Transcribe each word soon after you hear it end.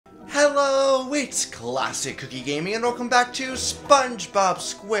It's Classic Cookie Gaming, and welcome back to SpongeBob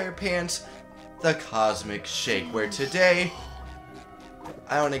SquarePants, the Cosmic Shake, where today,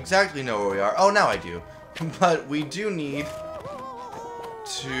 I don't exactly know where we are. Oh, now I do. But we do need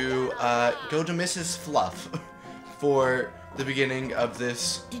to go to Mrs. Fluff for the beginning of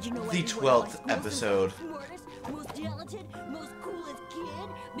this, the 12th episode.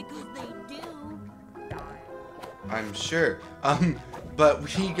 I'm sure. But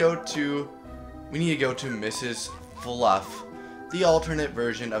we need to go to Mrs. Fluff, the alternate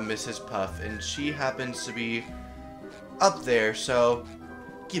version of Mrs. Puff, and she happens to be up there, so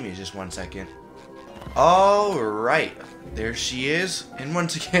give me just 1 second. Alright, there she is, and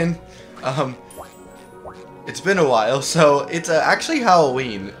once again, it's been a while, so it's actually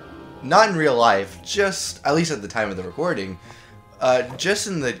Halloween, not in real life, just, at least at the time of the recording, just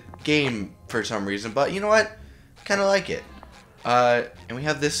in the game for some reason, but you know what, kind of like it. And we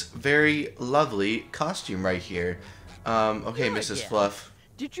have this very lovely costume right here. Okay, You Mrs. again. Fluff.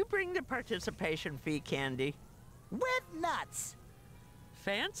 Did you bring the participation fee candy? With nuts.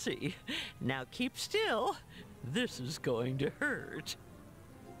 Fancy. Now keep still. This is going to hurt.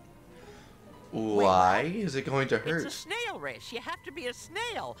 Why is it going to hurt? It's a snail race. You have to be a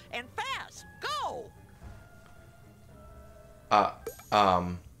snail and fast. Go!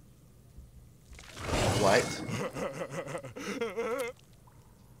 What?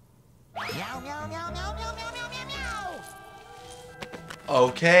 Meow, meow, meow, meow, meow, meow, meow, meow, meow.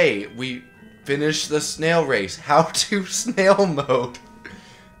 Okay, we finished the snail race. How to snail mode.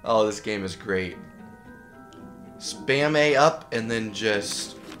 Oh, this game is great. Spam A up and then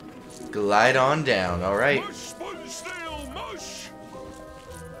just glide on down. Alright. Mush, sponge, snail, mush!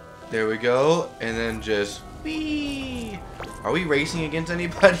 There we go. And then just whee. Are we racing against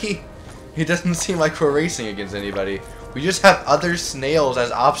anybody? It doesn't seem like we're racing against anybody. We just have other snails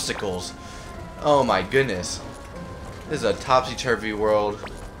as obstacles. Oh my goodness. This is a topsy-turvy world.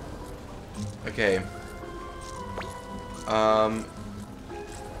 Okay.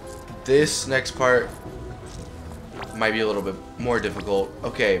 This next part might be a little bit more difficult.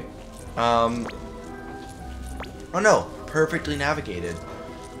 Okay. Oh no. Perfectly navigated.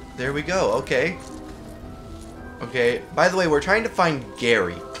 There we go. Okay. Okay. By the way, we're trying to find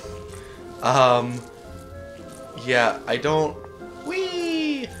Gary. Yeah, I don't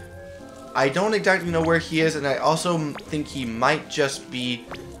exactly know where he is, and I also think he might just be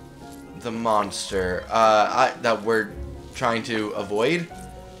the monster, that we're trying to avoid.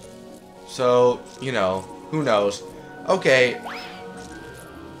 So, you know, who knows. Okay.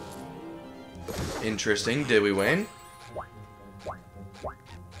 Interesting. Did we win?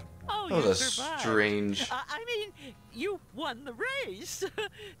 Oh, That was you a survived. strange... I mean, you won the race.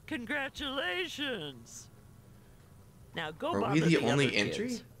 Congratulations. Now go Are bother we the other only kids.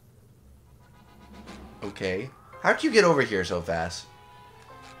 entry? Okay. How'd you get over here so fast?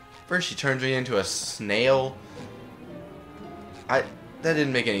 First she turns me into a snail. That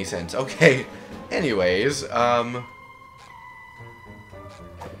didn't make any sense. Okay. Anyways, I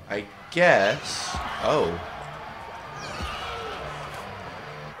guess... Oh.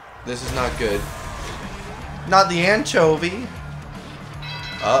 This is not good. Not the anchovy.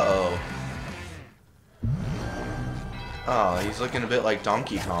 Uh-oh. Oh, he's looking a bit like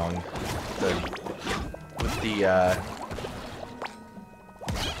Donkey Kong. With the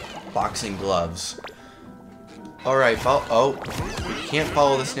boxing gloves. Alright, oh, we can't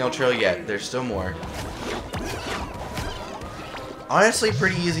follow the snail trail yet. There's still more. Honestly,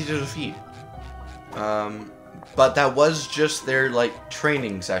 pretty easy to defeat. But that was just their, like,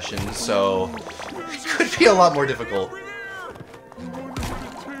 training session, so it could be a lot more difficult.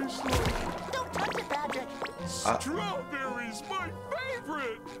 Don't touch it, Patrick. Strawberries, my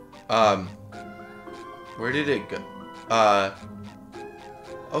favorite! Where did it go?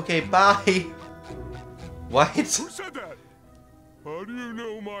 Okay, bye! What? Who said that? How do you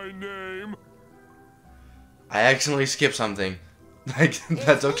know my name? I accidentally skipped something. Like, that's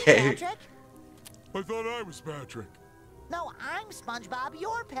It's me, okay. Patrick. I thought I was Patrick. No, I'm SpongeBob.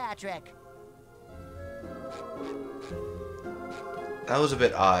 You're Patrick. That was a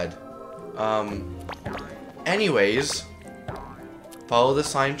bit odd. Anyways, follow the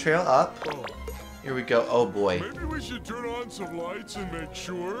slime trail up. Oh, Here we go. Oh boy. maybe we should turn on some lights and make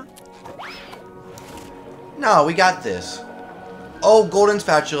sure. No, we got this. Oh, golden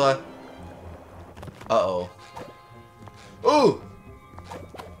spatula. Uh-oh. Ooh!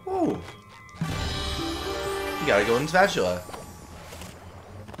 Ooh. You got a golden spatula.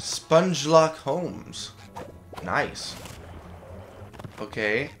 Spongelock Holmes. Nice.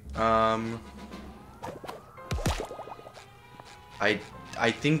 Okay. I I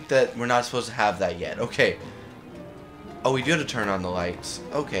think that we're not supposed to have that yet. Okay. Oh, we do have to turn on the lights.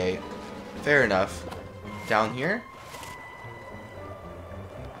 Okay. Fair enough. Down here?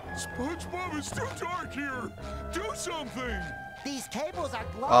 SpongeBob, it's too dark here. Do something. These cables are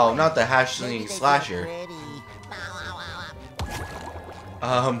glowing. Oh, not the Maybe hashling they feel slasher. pretty. Ow, ow,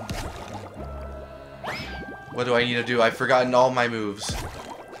 ow, ow. What do I need to do? I've forgotten all my moves.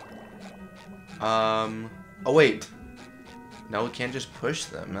 Oh wait. No, we can't just push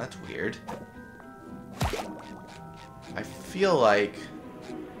them. That's weird. I feel like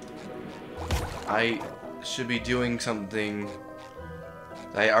I should be doing something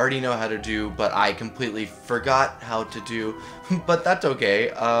that I already know how to do, but I completely forgot how to do. But that's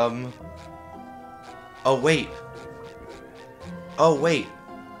okay. Oh wait. Oh wait.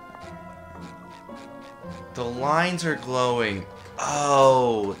 The lines are glowing.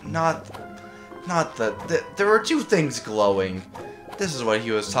 Oh, not the there were two things glowing. This is what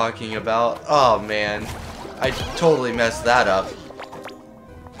he was talking about. Oh man, I totally messed that up.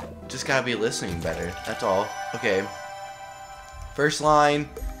 Just gotta be listening better, that's all. Okay. First line.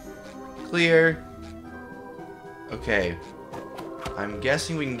 Clear. Okay. I'm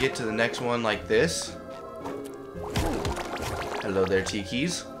guessing we can get to the next one like this. Hello there,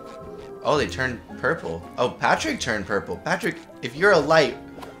 Tikis. Oh, they turned purple. Oh, Patrick turned purple. Patrick, if you're a light,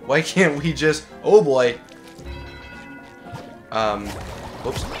 why can't we just... Oh, boy.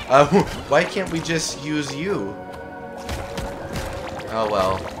 Whoops. Why can't we just use you? Oh,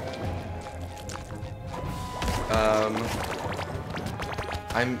 well.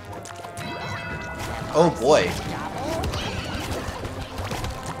 Oh, boy.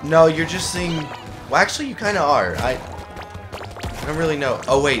 No, you're just seeing... Well, actually, you kind of are. I don't really know.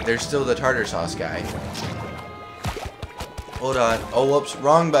 Oh, wait. There's still the tartar sauce guy. Hold on. Oh, whoops.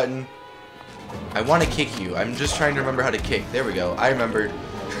 Wrong button. I want to kick you. I'm just trying to remember how to kick. There we go. I remembered.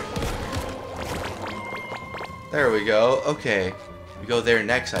 There we go. Okay. We go there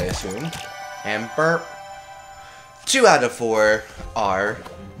next, I assume. And burp. 2 out of 4 are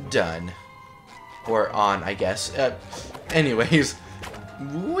done. Or on, I guess. Anyways.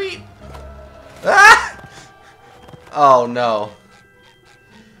 We... Ah! Oh, no.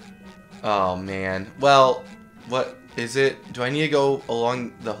 Oh, man. Well, what is it? Do I need to go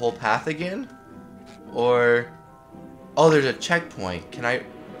along the whole path again? Or... Oh, there's a checkpoint. Can I...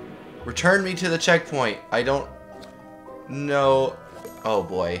 Return me to the checkpoint. I don't... know. Oh,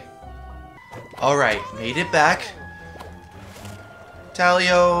 boy. Alright, made it back.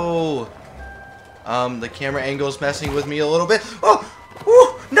 Talio! The camera angle's messing with me a little bit. Oh!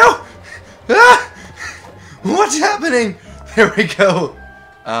 Ooh, no! Ah! What's happening? There we go.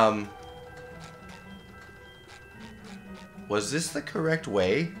 Was this the correct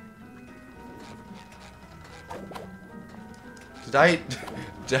way? Did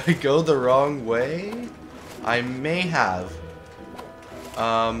I go the wrong way? I may have.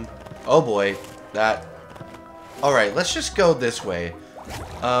 Oh boy, that. Alright, let's just go this way.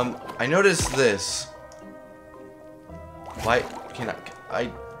 I noticed this. Why can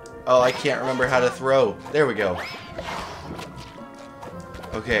I? Oh, I can't remember how to throw. There we go.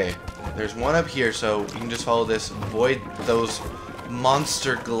 Okay, there's one up here, so you can just follow this. Avoid those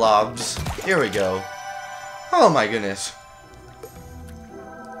monster globs. Here we go. Oh my goodness.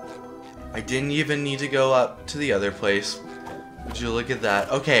 I didn't even need to go up to the other place. Would you look at that?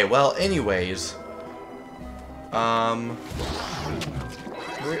 Okay, well, anyways.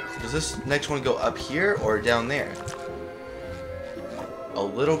 Does this next one go up here or down there? A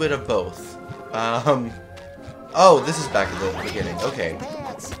little bit of both. Oh, this is back at the beginning. Okay.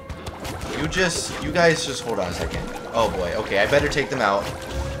 You guys just hold on a second. Oh boy, okay, I better take them out.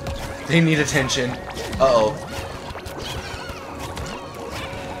 They need attention. Uh-oh.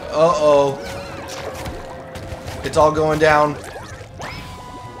 Uh-oh. It's all going down.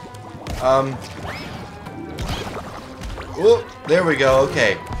 Oh, there we go,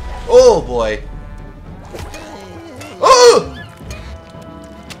 okay. Oh boy. Oh!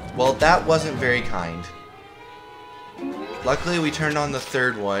 Well, that wasn't very kind. Luckily, we turned on the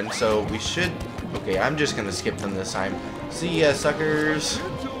third one, so we should... Okay, I'm just gonna skip them this time. See ya, suckers.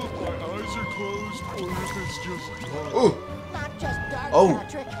 Can't tell if my eyes are closed or if it's just dark. Ooh. Not just dark, Oh.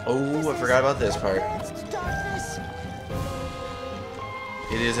 Patrick. Oh, I forgot about this part. Advanced darkness.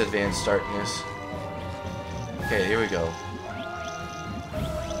 It is advanced darkness. Okay, here we go.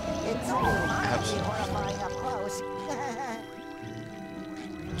 It's absolutely horrifying up close.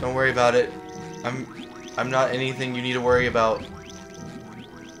 Don't worry about it. I'm not anything you need to worry about.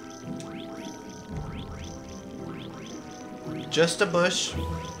 Just a bush.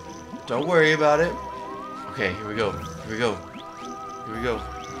 Don't worry about it. Okay, here we go. Here we go. Here Here we go.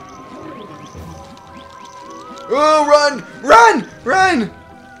 Oh, run! Run! Run!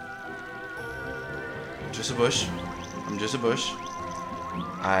 Just a bush. I'm just a bush.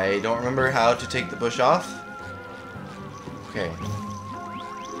 I don't remember how to take the bush off. Okay.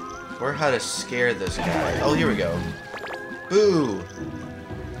 Or how to scare this guy. Oh, here we go. Boo!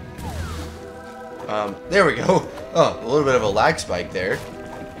 There we go. Oh, a little bit of a lag spike there.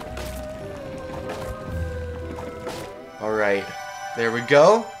 Alright. There we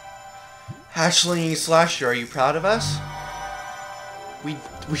go. Hashling Slasher, are you proud of us? We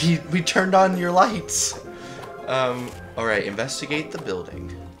turned on your lights. Alright, investigate the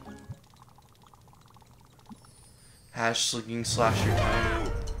building. Hashling Slasher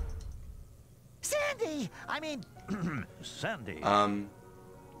time. Sandy! I mean... Sandy.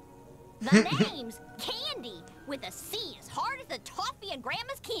 The name's Candy, with a C as hard as the toffee in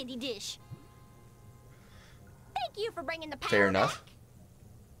Grandma's candy dish. Thank you for bringing the power Fair enough. back.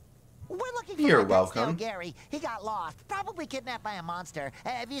 We're looking for You're my pet welcome. Snail Gary. He got lost, probably kidnapped by a monster.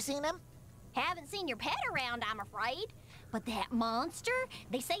 Have you seen him? Haven't seen your pet around, I'm afraid. But that monster,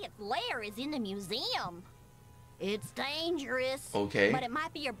 they say its lair is in the museum. It's dangerous. Okay. But it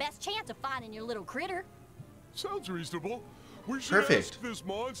might be your best chance of finding your little critter. Sounds reasonable. We should Perfect. ask this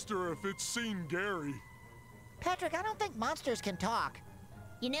monster if it's seen Gary. Patrick, I don't think monsters can talk.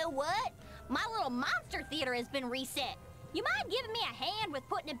 You know what? My little monster theater has been reset. You mind giving me a hand with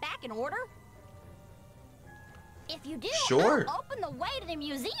putting it back in order? If you do, Sure. I'll open the way to the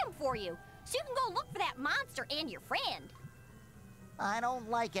museum for you, so you can go look for that monster and your friend. I don't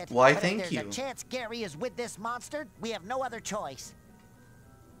like it. Why, but thank if you. there's a chance Gary is with this monster, we have no other choice.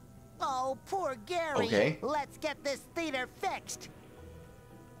 Oh, poor Gary. Okay. Let's get this theater fixed.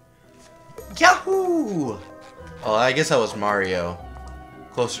 Yahoo! Oh, I guess that was Mario.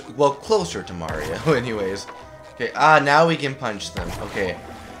 Closer, well, closer to Mario, anyways. Okay, now we can punch them. Okay,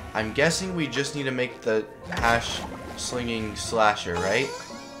 I'm guessing we just need to make the slinging slasher, right?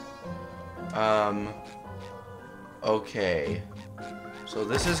 Okay. So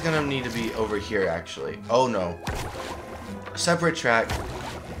this is gonna need to be over here, actually. Oh, no. Separate track.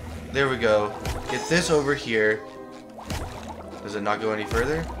 There we go. Get this over here. Does it not go any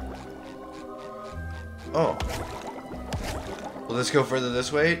further? Oh. Will this go further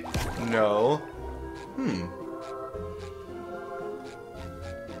this way? No.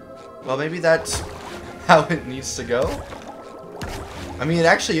 Well, maybe that's how it needs to go. I mean, it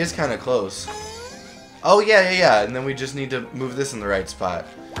actually is kind of close. Oh, yeah. And then we just need to move this in the right spot.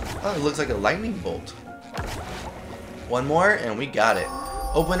 Oh, it looks like a lightning bolt. One more, and we got it.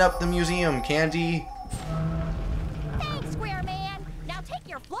 Open up the museum, Candy. Thanks, Square Man. Now take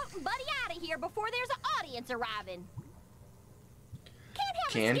your floating buddy out of here before there's an audience arriving. Can't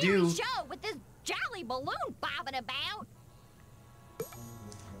have Can a scary do. show with this jolly balloon bobbing about.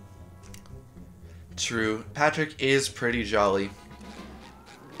 True. Patrick is pretty jolly.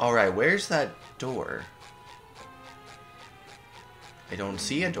 Alright, where's that door? I don't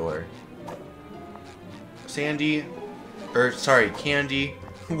see a door. Sandy. Candy.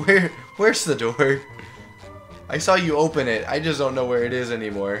 Where's the door? I saw you open it. I just don't know where it is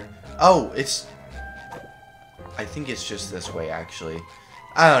anymore. Oh, it's... I think it's just this way, actually.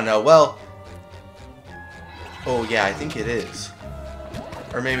 I don't know. Well... Oh, yeah, I think it is.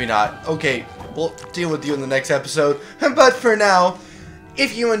 Or maybe not. Okay, we'll deal with you in the next episode. But for now,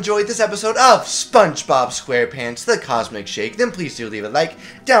 if you enjoyed this episode of SpongeBob SquarePants, The Cosmic Shake, then please do leave a like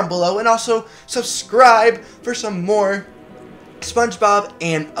down below. And also subscribe for some more SpongeBob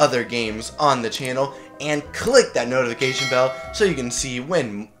and other games on the channel. And click that notification bell so you can see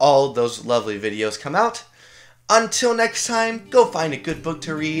when all those lovely videos come out. Until next time, go find a good book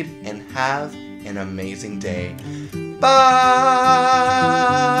to read and have an amazing day.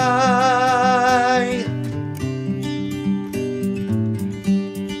 Bye!